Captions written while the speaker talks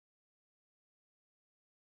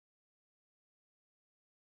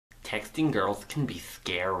texting girls can be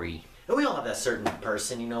scary. And we all have that certain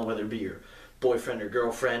person, you know, whether it be your boyfriend or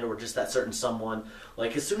girlfriend or just that certain someone.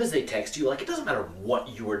 Like, as soon as they text you, like, it doesn't matter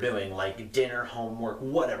what you were doing, like dinner, homework,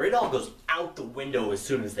 whatever. It all goes out the window as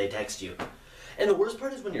soon as they text you. And the worst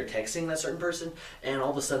part is when you're texting that certain person and all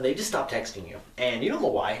of a sudden they just stop texting you. And you don't know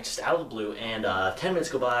why, just out of the blue. And 10 minutes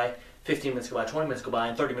go by, 15 minutes go by, 20 minutes go by,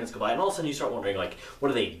 and 30 minutes go by. And all of a sudden you start wondering, like, what,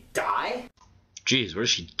 do they die? Jeez, what, is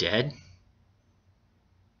she dead?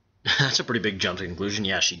 That's a pretty big jump to conclusion.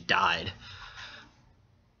 Yeah, she died.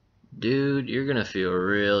 Dude, you're gonna feel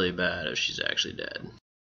really bad if she's actually dead.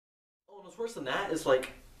 Oh, and what's worse than that is,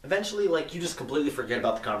 like, eventually, like, you just completely forget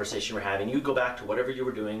about the conversation we're having. You go back to whatever you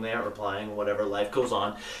were doing there, replying, whatever, life goes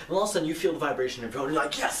on. And all of a sudden you feel the vibration in your phone and you're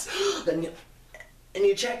like, yes! And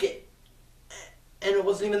you check it. And it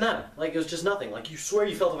wasn't even them. Like, it was just nothing. Like, you swear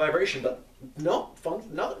you felt the vibration, but no, phone,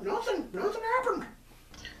 nothing happened.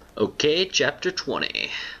 Okay, chapter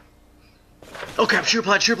 20. Oh crap, she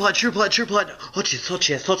replied. Hotchis.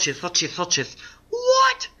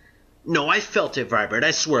 What? No, I felt it vibrate.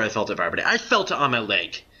 I swear I felt it vibrate. I felt it on my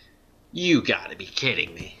leg. You gotta be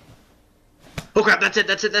kidding me. Oh crap, that's it.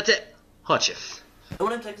 Hotchis. And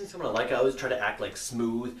when I'm texting someone I like, I always try to act like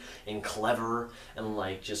smooth and clever and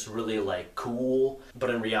like just really like cool.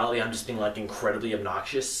 But in reality, I'm just being like incredibly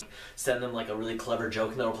obnoxious. Send them like a really clever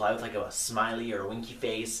joke and they'll reply with like a smiley or a winky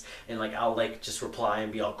face. And like I'll like just reply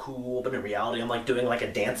and be all cool. But in reality, I'm like doing like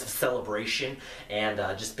a dance of celebration and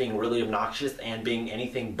just being really obnoxious and being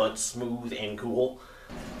anything but smooth and cool.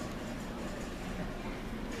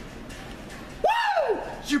 Woo!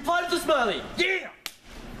 She replied with a smiley. Yeah!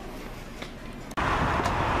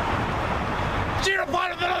 She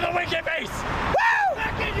replied with another winky face! Woo!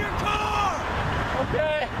 Back in your car!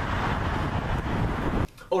 Okay.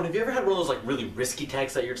 Oh, and have you ever had one of those like really risky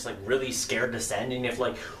texts that you're just like really scared to send and you have to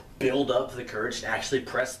like build up the courage to actually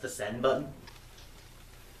press the send button?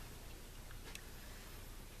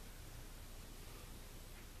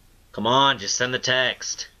 Come on, just send the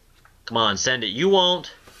text. Come on, send it. You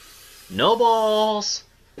won't. No balls.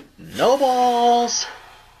 No balls.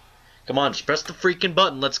 Come on, just press the freaking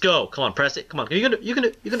button. Let's go. Come on, press it. Come on. You gonna.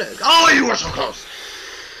 Oh, you were so close.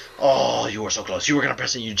 Oh, you were so close. You were gonna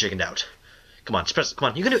press it. You chickened out. Come on, just press it. Come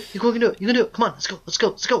on. You can do it. You can do it. You can do it. Come on. Let's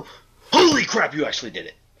go. Holy crap! You actually did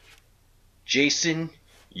it. Jason,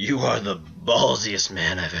 you are the ballsiest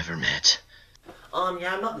man I've ever met.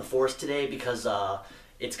 Yeah, I'm not in the forest today because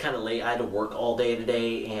it's kind of late. I had to work all day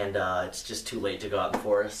today, and it's just too late to go out in the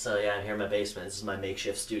forest. So yeah, I'm here in my basement. This is my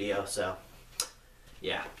makeshift studio. So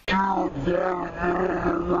yeah. How dare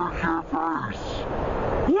you look at us?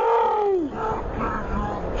 Yay!